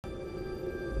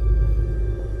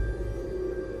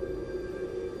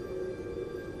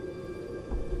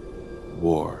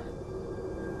War.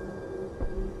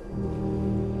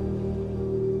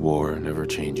 War never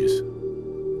changes.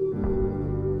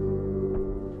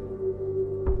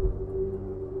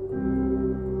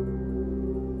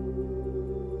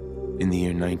 In the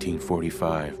year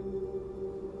 1945,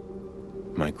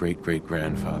 my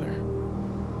great-great-grandfather,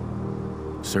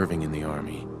 serving in the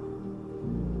army,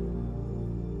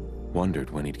 wondered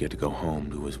when he'd get to go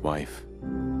home to his wife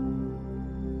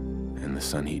and the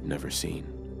son he'd never seen.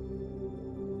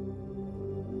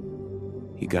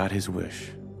 He got his wish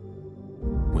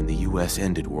when the US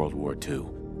ended World War II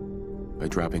by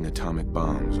dropping atomic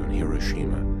bombs on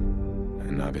Hiroshima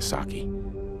and Nagasaki.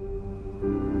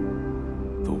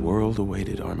 The world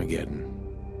awaited Armageddon.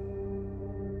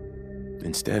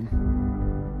 Instead,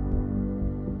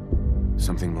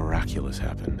 something miraculous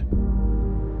happened.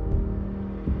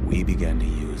 We began to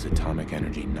use atomic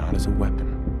energy not as a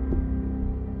weapon,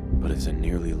 but as a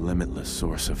nearly limitless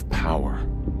source of power.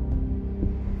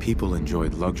 People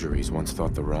enjoyed luxuries once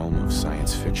thought the realm of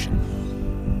science fiction.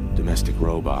 Domestic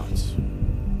robots,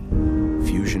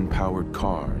 fusion-powered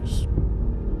cars,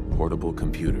 portable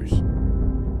computers.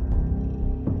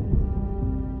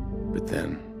 But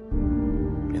then,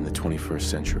 in the 21st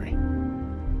century,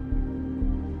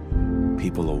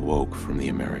 people awoke from the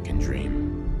American dream.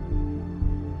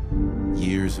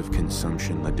 Years of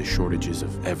consumption led to shortages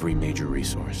of every major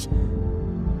resource.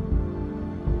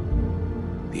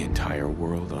 The entire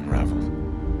world unraveled.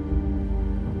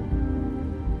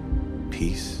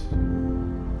 Peace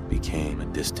became a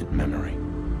distant memory.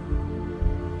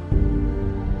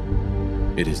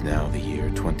 It is now the year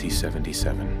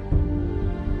 2077.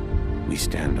 We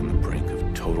stand on the brink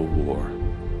of total war.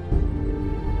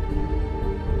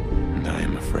 And I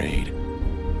am afraid.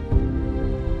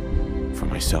 For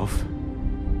myself,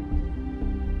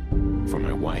 for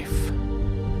my wife,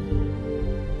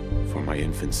 for my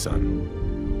infant son.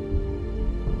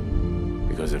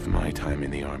 Because if my time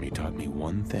in the army taught me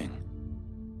one thing,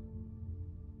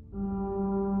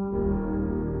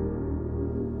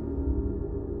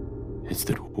 it's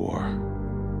that war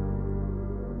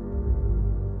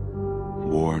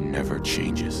never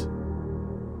changes.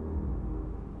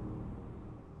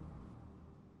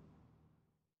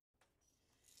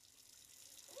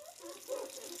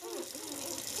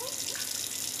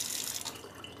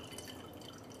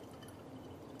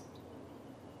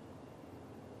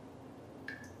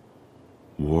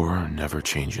 War never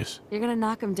changes. You're gonna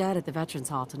knock him dead at the Veterans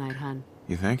Hall tonight, hun.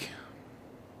 You think?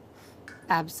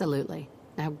 Absolutely.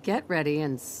 Now get ready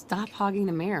and stop hogging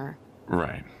the mirror.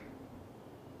 Right.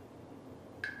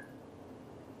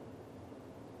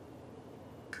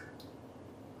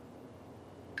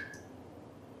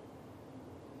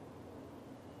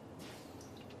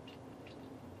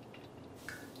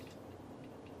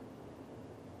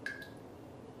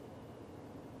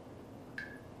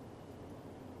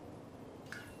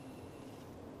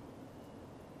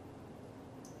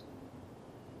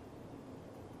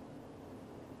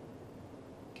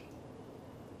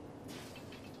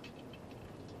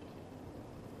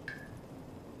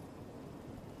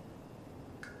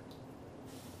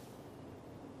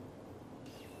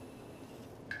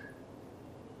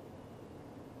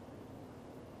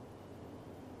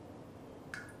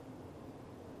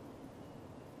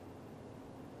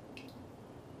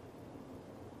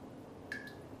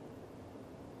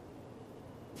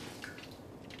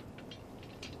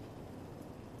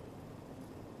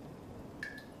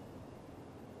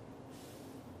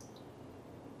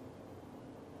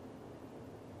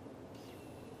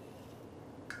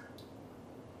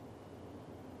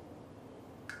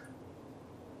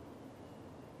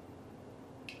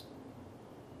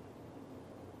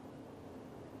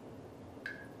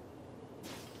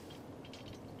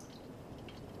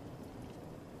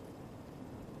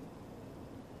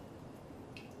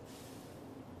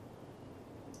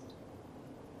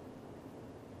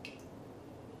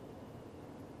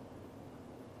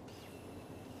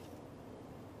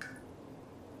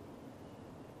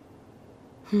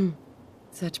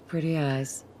 Such pretty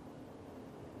eyes.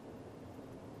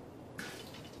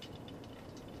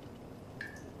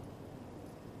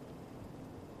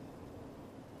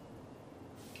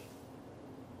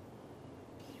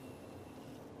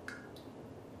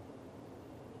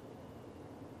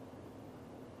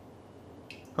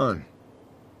 Hon,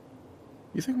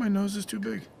 you think my nose is too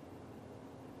big?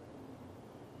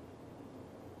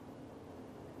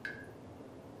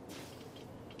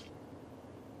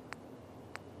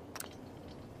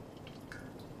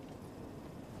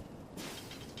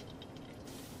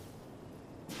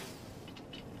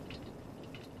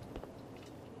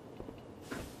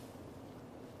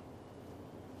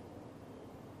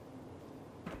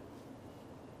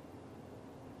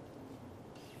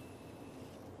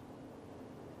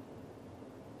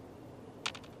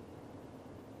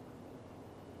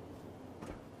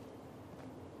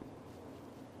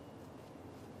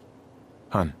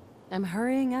 Hun, I'm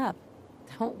hurrying up.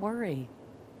 Don't worry.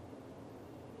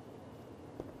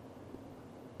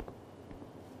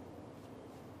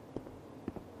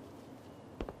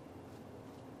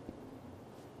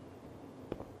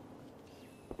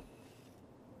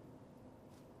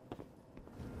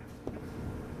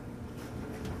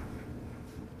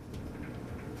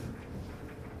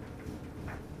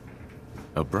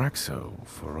 Abraxo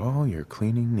for all your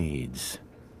cleaning needs.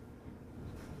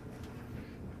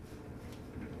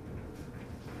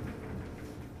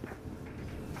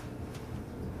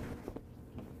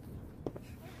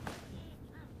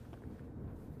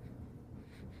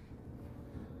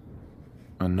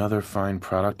 Another fine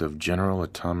product of General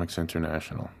Atomics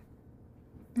International.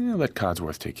 Yeah, let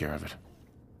Codsworth take care of it.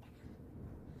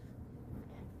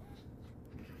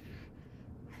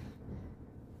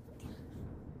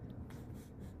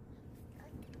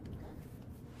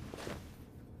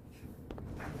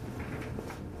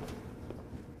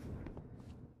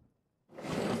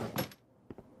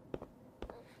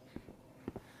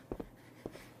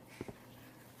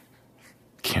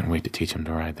 Can't wait to teach him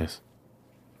to ride this.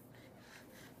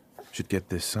 Should get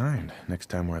this signed next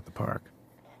time we're at the park.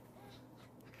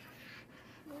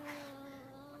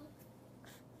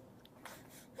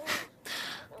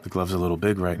 The glove's a little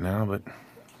big right now, but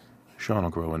Sean will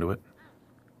grow into it.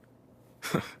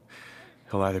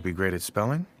 He'll either be great at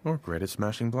spelling or great at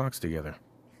smashing blocks together.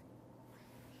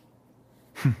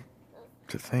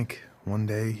 To think, one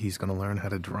day he's gonna learn how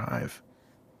to drive.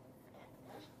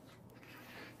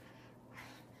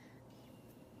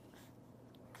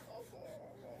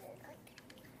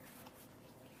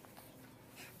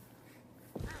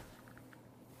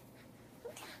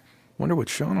 Wonder what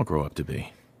Sean will grow up to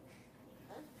be.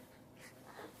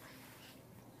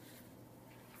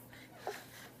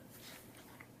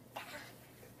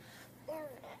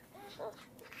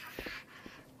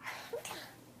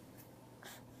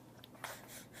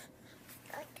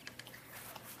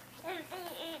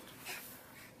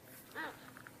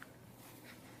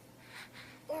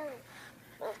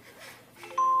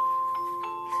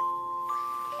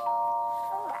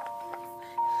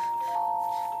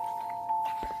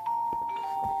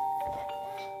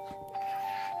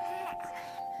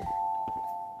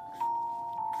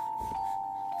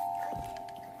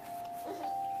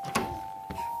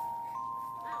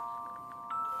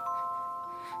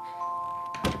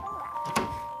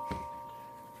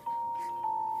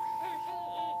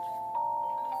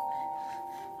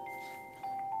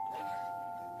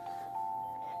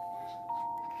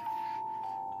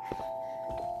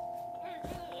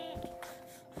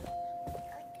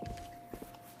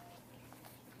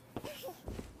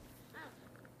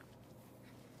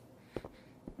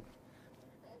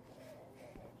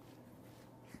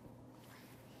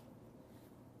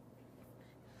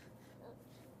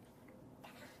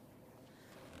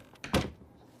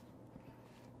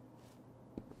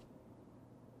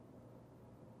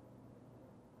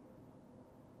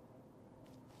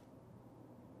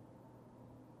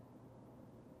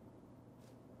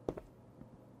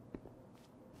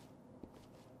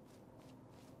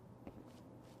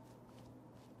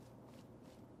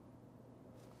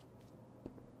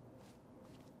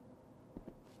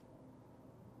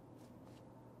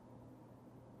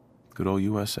 Good old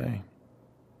USA.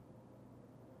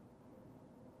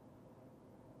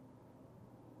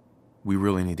 We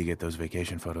really need to get those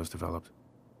vacation photos developed.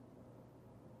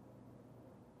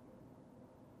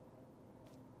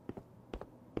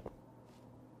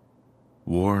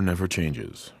 War never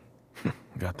changes.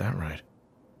 Got that right.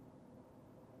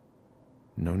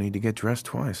 No need to get dressed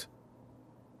twice.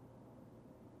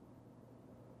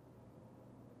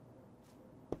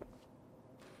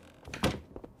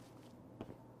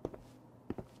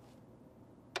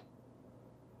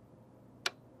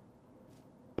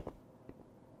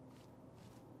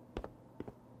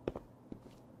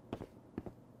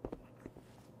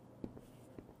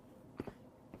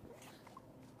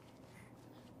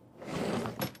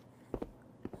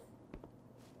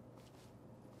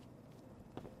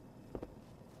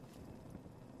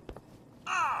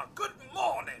 Good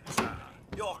morning, sir.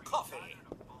 Your coffee.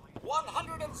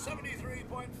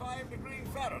 173.5 degrees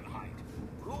Fahrenheit.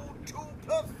 Brewed to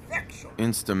perfection.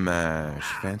 Instamash,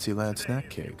 Fancy Lad Snack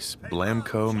Cakes,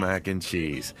 Blamco Mac and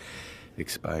Cheese.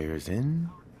 Expires in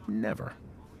never.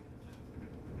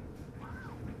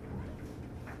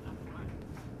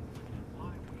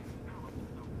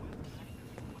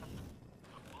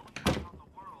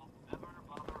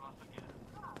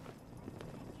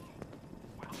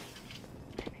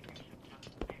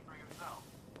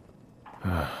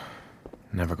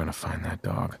 Never gonna find that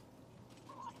dog.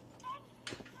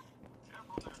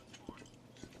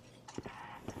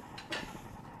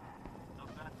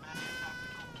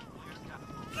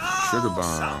 Sugar Now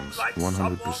sounds bombs. like 100%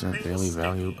 someone made a daily mistake.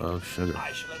 value of sugar.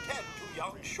 I shall attend to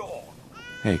young Sean.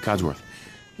 Hey, Codsworth.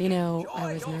 You know,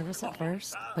 I was nervous at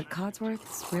first, but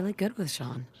Codsworth's really good with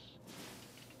Sean.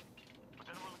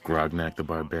 Grognak the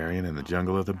Barbarian in the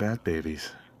Jungle of the Bat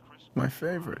Babies. My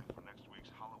favorite.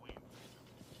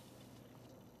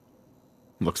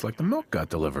 Looks like the milk got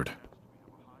delivered.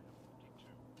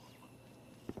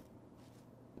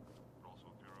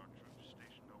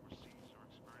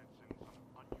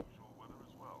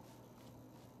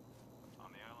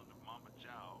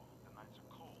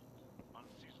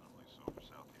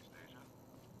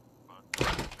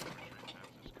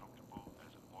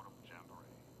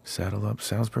 Saddle up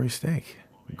Salisbury steak.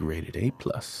 Graded A+.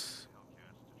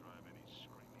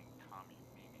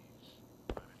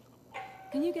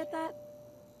 Can you get that?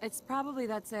 It's probably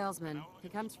that salesman. He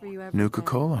comes for you every Nuka day.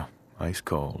 Cola. Ice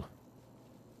cold.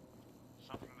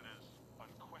 Something that is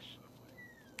unquestionably,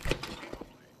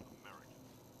 American.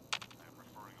 I am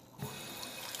referring, of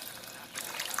course,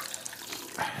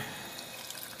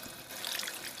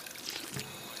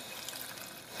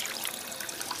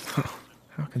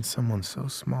 How can someone so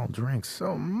small drink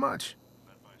so much?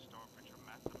 led by star pitcher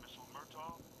Matt the Missile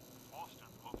Murtaugh, Boston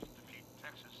hopes to defeat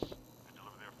Texas and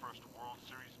deliver their first World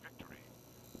Series victory.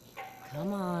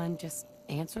 Come on, just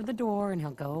answer the door and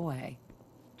he'll go away.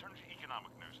 Turn to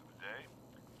economic news of the day.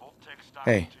 Voltec stock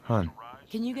Hey, continues hon. to rise.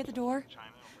 Can you get the door? China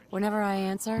Whenever I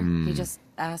answer, he just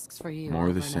asks for you. More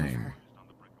of over the and same. over. on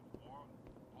the brink of war.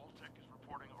 Voltec is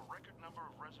reporting a record number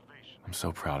of reservations I'm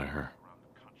so proud of her. around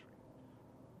the country.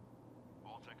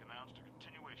 Voltec announced a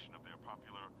continuation of their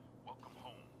popular Welcome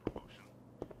Home promotion.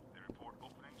 They report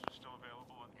openings are still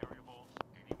available in area vaults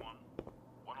 81,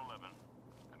 111,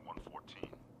 and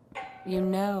 114. You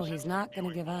know he's not going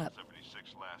to give up.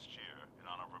 76 last year in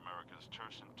honor of America's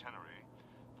tercentenary.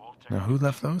 Voltec Now, who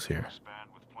left those here? expand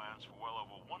with plans for well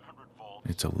over 100 vaults.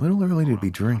 It's a little early to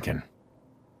be drinking.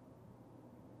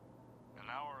 And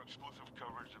now our exclusive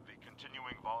coverage of the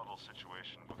continuing volatile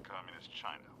situation with communist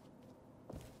China.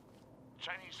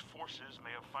 Chinese forces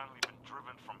may have finally been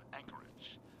driven from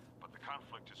Anchorage, but the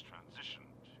conflict has transitioned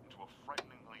into a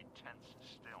frighteningly tense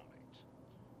stalemate.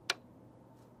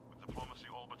 With diplomacy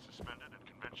all but suspended and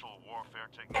conventional warfare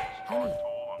taking its hard Honey,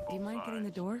 toll on both do you mind getting the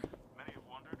sides, door? many have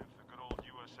wondered if the good old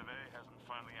US of A hasn't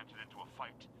finally entered into a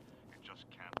fight it just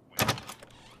can't win.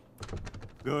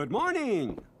 Good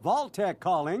morning. Voltec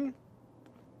calling.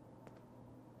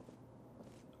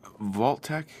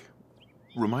 Vault-Tec?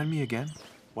 Remind me again?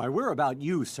 Why, we're about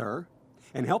you, sir,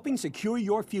 and helping secure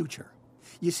your future.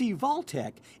 You see,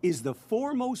 Voltec is the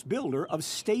foremost builder of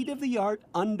state-of-the-art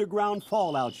underground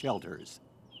fallout shelters.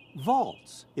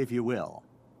 Vaults, if you will.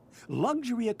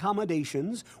 Luxury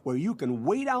accommodations where you can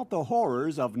wait out the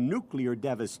horrors of nuclear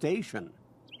devastation.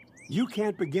 You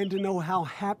can't begin to know how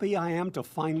happy I am to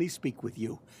finally speak with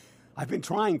you. I've been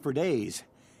trying for days.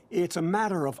 It's a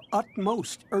matter of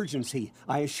utmost urgency,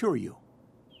 I assure you.